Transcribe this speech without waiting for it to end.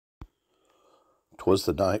'Twas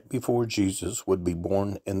the night before Jesus would be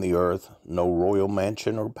born in the earth. No royal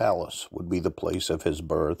mansion or palace would be the place of his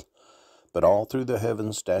birth, but all through the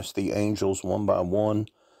heavens dashed the angels one by one.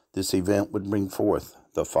 This event would bring forth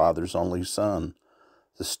the Father's only Son.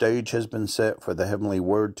 The stage has been set for the heavenly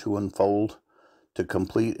word to unfold, to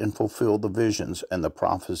complete and fulfill the visions and the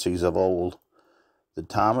prophecies of old. The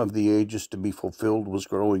time of the ages to be fulfilled was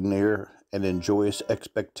growing near, and in joyous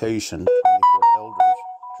expectation 24 elders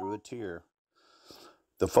drew a tear.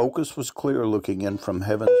 The focus was clear looking in from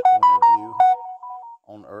heaven's point of view.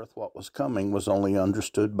 On earth what was coming was only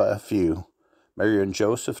understood by a few. Mary and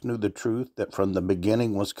Joseph knew the truth that from the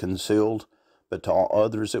beginning was concealed, but to all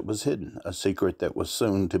others it was hidden, a secret that was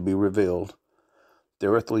soon to be revealed. The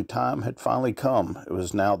earthly time had finally come. It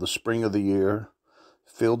was now the spring of the year.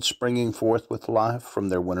 Fields springing forth with life from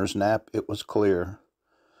their winter's nap, it was clear.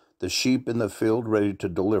 The sheep in the field ready to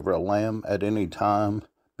deliver a lamb at any time,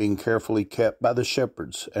 being carefully kept by the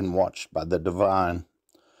shepherds and watched by the divine.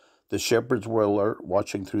 The shepherds were alert,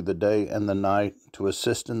 watching through the day and the night to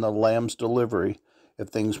assist in the lamb's delivery if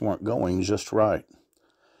things weren't going just right.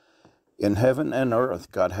 In heaven and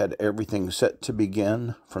earth, God had everything set to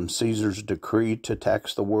begin, from Caesar's decree to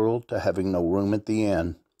tax the world to having no room at the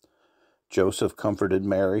inn. Joseph comforted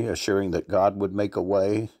Mary, assuring that God would make a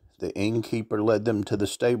way. The innkeeper led them to the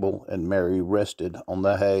stable, and Mary rested on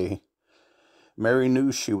the hay. Mary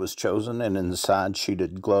knew she was chosen, and inside she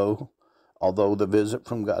did glow, although the visit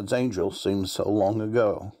from God's angel seemed so long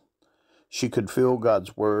ago. She could feel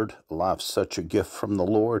God's word, life such a gift from the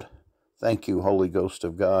Lord. Thank you, Holy Ghost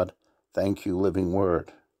of God. Thank you, living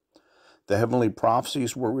word. The heavenly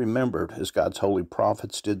prophecies were remembered as God's holy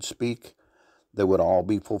prophets did speak. They would all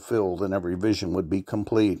be fulfilled, and every vision would be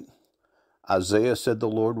complete. Isaiah said, the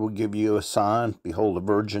Lord will give you a sign. Behold, a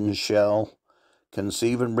virgin shall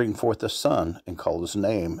conceive and bring forth a son, and call his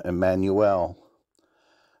name Emmanuel.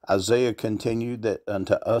 Isaiah continued that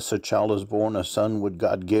unto us a child is born, a son would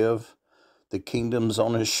God give. The kingdom's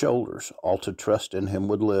on his shoulders, all to trust in him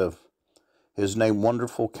would live. His name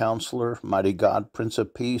Wonderful Counselor, Mighty God, Prince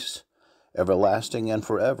of Peace, everlasting and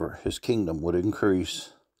forever his kingdom would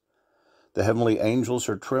increase. The heavenly angels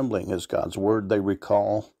are trembling as God's word they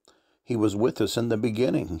recall. He was with us in the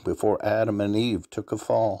beginning, before Adam and Eve took a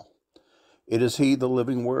fall. It is he, the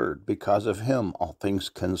living word. Because of him all things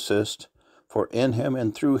consist. For in him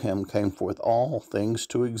and through him came forth all things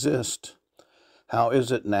to exist. How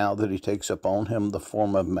is it now that he takes upon him the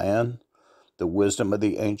form of man? The wisdom of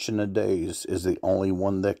the Ancient of Days is the only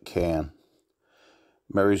one that can.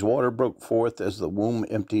 Mary's water broke forth as the womb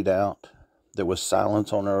emptied out. There was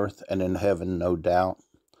silence on earth and in heaven, no doubt.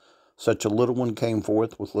 Such a little one came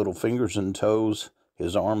forth with little fingers and toes.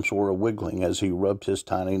 His arms were a-wiggling as he rubbed his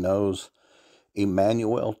tiny nose.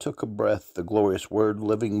 Emmanuel took a breath, the glorious word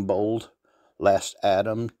living bold. Last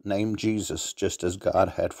Adam named Jesus, just as God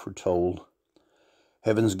had foretold.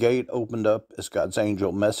 Heaven's gate opened up as God's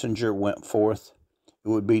angel messenger went forth. It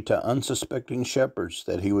would be to unsuspecting shepherds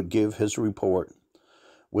that he would give his report.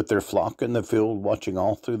 With their flock in the field, watching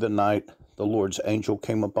all through the night, the Lord's angel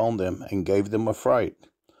came upon them and gave them a fright.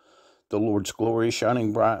 The Lord's glory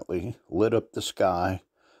shining brightly lit up the sky.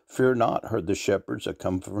 Fear not, heard the shepherds, a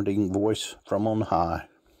comforting voice from on high.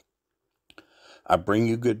 I bring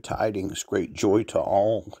you good tidings, great joy to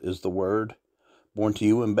all is the word. Born to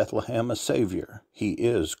you in Bethlehem a Savior, he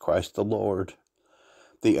is Christ the Lord.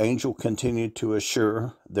 The angel continued to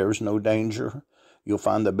assure, there's no danger. You'll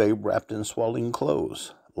find the babe wrapped in swaddling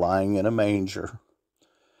clothes, lying in a manger.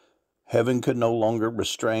 Heaven could no longer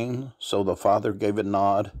restrain, so the Father gave a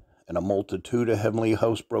nod, and a multitude of heavenly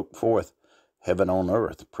hosts broke forth, heaven on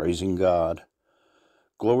earth, praising God.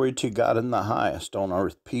 Glory to God in the highest, on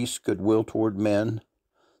earth peace, goodwill toward men.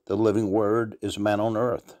 The living word is man on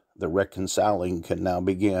earth, the reconciling can now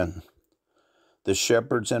begin. The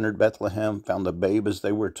shepherds entered Bethlehem, found the babe as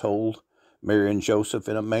they were told, Mary and Joseph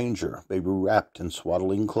in a manger, baby wrapped in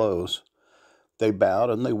swaddling clothes. They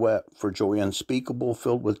bowed and they wept, for joy unspeakable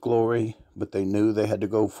filled with glory, but they knew they had to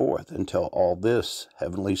go forth and tell all this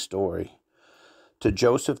heavenly story. To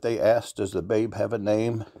Joseph they asked, does the babe have a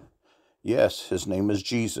name? Yes, his name is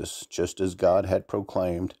Jesus, just as God had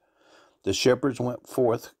proclaimed. The shepherds went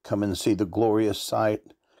forth, come and see the glorious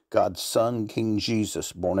sight, God's Son, King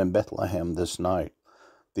Jesus, born in Bethlehem this night.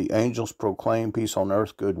 The angels proclaim peace on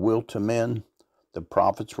earth, goodwill to men. The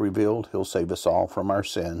prophets revealed he'll save us all from our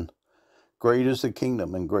sin. Great is the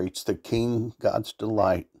kingdom, and great's the King, God's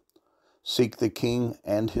delight. Seek the King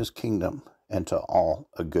and his kingdom, and to all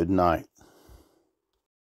a good night.